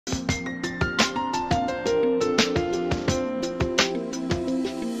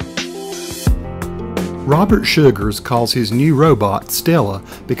Robert Shugars calls his new robot Stella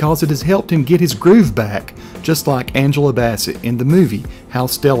because it has helped him get his groove back, just like Angela Bassett in the movie How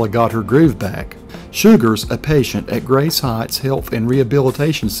Stella Got Her Groove Back. Shugars, a patient at Grace Heights Health and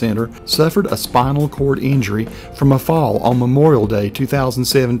Rehabilitation Center, suffered a spinal cord injury from a fall on Memorial Day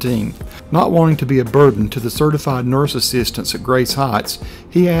 2017. Not wanting to be a burden to the certified nurse assistants at Grace Heights,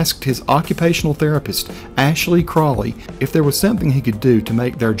 he asked his occupational therapist, Ashley Crawley, if there was something he could do to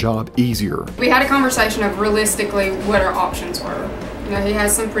make their job easier. We had a conversation of realistically what our options were. You know, he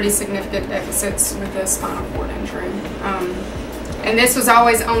has some pretty significant deficits with the spinal cord injury. And this was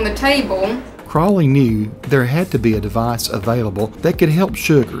always on the table. Crawley knew there had to be a device available that could help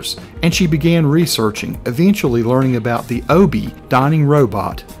Shugars, and she began researching, eventually learning about the OBI dining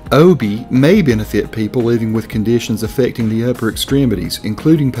robot. OBI may benefit people living with conditions affecting the upper extremities,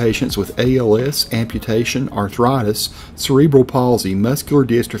 including patients with ALS, amputation, arthritis, cerebral palsy, muscular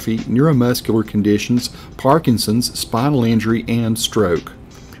dystrophy, neuromuscular conditions, Parkinson's, spinal injury, and stroke.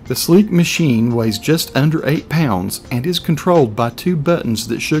 The sleek machine weighs just under 8 pounds and is controlled by 2 buttons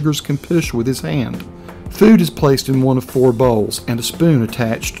that Shugars can push with his hand. Food is placed in one of 4 bowls and a spoon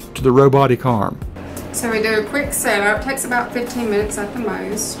attached to the robotic arm. So we do a quick setup, takes about 15 minutes at the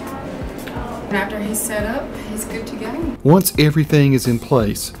most. And after he's set up, he's good to go. Once everything is in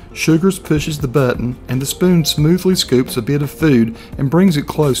place, Shugars pushes the button and the spoon smoothly scoops a bit of food and brings it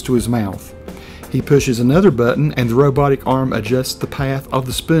close to his mouth. He pushes another button and the robotic arm adjusts the path of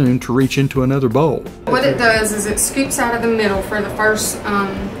the spoon to reach into another bowl. What it does is it scoops out of the middle for the first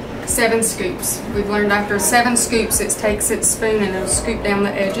 7 scoops. We've learned after 7 scoops it takes its spoon and it'll scoop down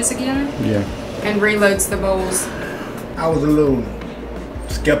the edges again. Yeah. And reloads the bowls. I was a little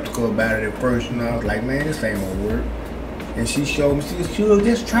skeptical about it at first, and I was like, man, this ain't gonna work. And she showed me, she said, sure,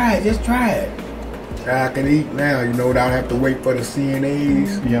 just try it. I can eat now, you know, without having to wait for the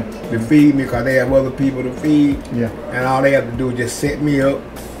CNAs to feed me, because they have other people to feed. Yeah. And all they have to do is just set me up,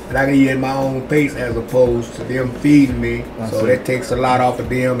 and I can eat at my own pace as opposed to them feeding me. So that takes a lot off of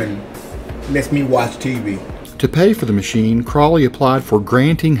them and lets me watch TV. To pay for the machine, Crawley applied for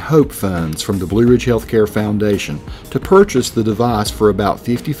Granting Hope funds from the Blue Ridge Healthcare Foundation to purchase the device for about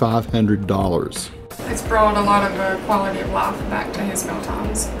 $5,500. It's brought a lot of quality of life back to his meal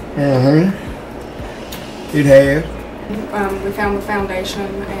times. It has. We found the foundation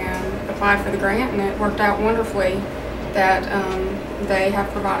and applied for the grant, and it worked out wonderfully that they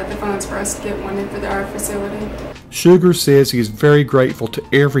have provided the funds for us to get one into our facility. Shugars says he is very grateful to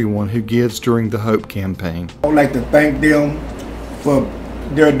everyone who gives during the Hope campaign. I would like to thank them for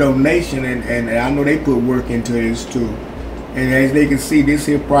their donation, and I know they put work into this too. And as they can see, this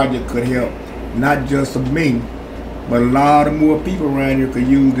here project could help not just me, but a lot of more people around here could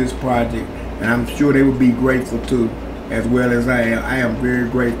use this project. And I'm sure they would be grateful too, as well as I am. I am very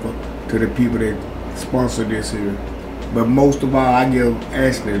grateful to the people that sponsor this here. But most of all, I give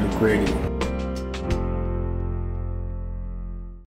Ashley the credit.